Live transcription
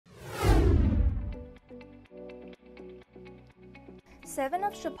7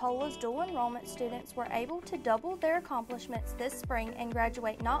 of Chipola's dual enrollment students were able to double their accomplishments this spring and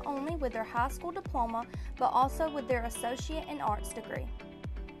graduate not only with their high school diploma, but also with their associate in arts degree.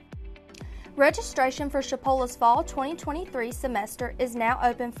 Registration for Chipola's fall 2023 semester is now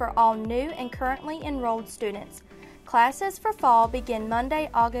open for all new and currently enrolled students. Classes for fall begin Monday,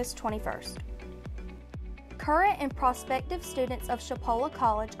 August 21st. Current and prospective students of Chipola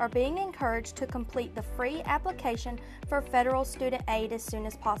College are being encouraged to complete the free application for federal student aid as soon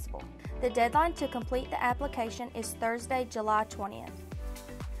as possible. The deadline to complete the application is Thursday, July 20th.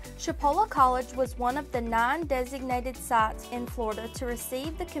 Chipola College was one of the 9 designated sites in Florida to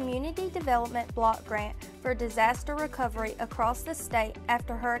receive the Community Development Block Grant for disaster recovery across the state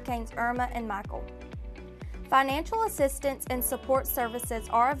after Hurricanes Irma and Michael. Financial assistance and support services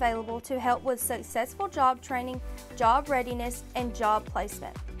are available to help with successful job training, job readiness, and job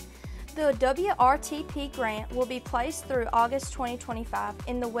placement. The WRTP grant will be placed through August 2025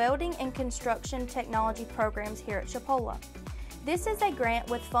 in the Welding and Construction Technology programs here at Chipola. This is a grant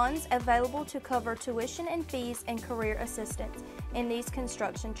with funds available to cover tuition and fees and career assistance in these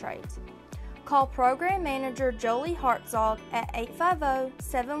construction trades. Call Program Manager Jolie Hartzog at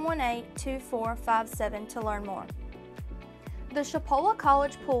 850-718-2457 to learn more. The Chipola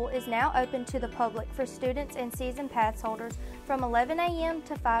College Pool is now open to the public for students and season pass holders from 11 a.m.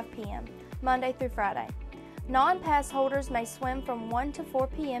 to 5 p.m., Monday through Friday. Non-pass holders may swim from 1 to 4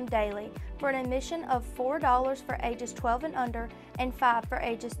 p.m. daily for an admission of $4 for ages 12 and under and $5 for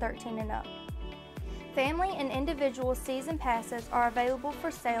ages 13 and up. Family and individual season passes are available for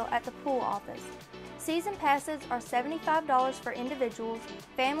sale at the pool office. Season passes are $75 for individuals,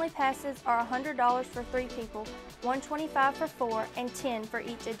 family passes are $100 for 3 people, $125 for 4, and $10 for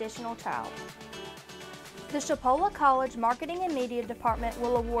each additional child. The Chipola College Marketing and Media Department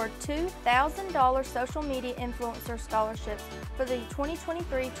will award 2 $1,000 social media influencer scholarships for the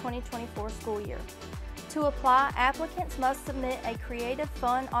 2023-2024 school year. To apply, applicants must submit a creative,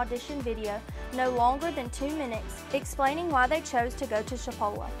 fun audition video no longer than 2 minutes explaining why they chose to go to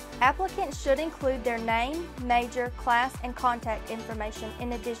Chipola. Applicants should include their name, major, class, and contact information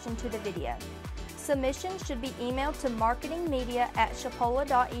in addition to the video. Submissions should be emailed to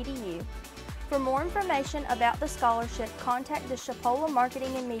marketingmedia@chipola.edu. For more information about the scholarship, contact the Chipola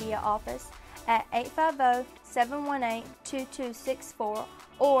Marketing and Media Office at 850-718-2264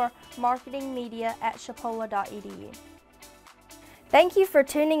 or marketingmedia@chipola.edu. Thank you for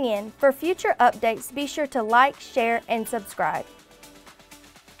tuning in. For future updates, be sure to like, share, and subscribe.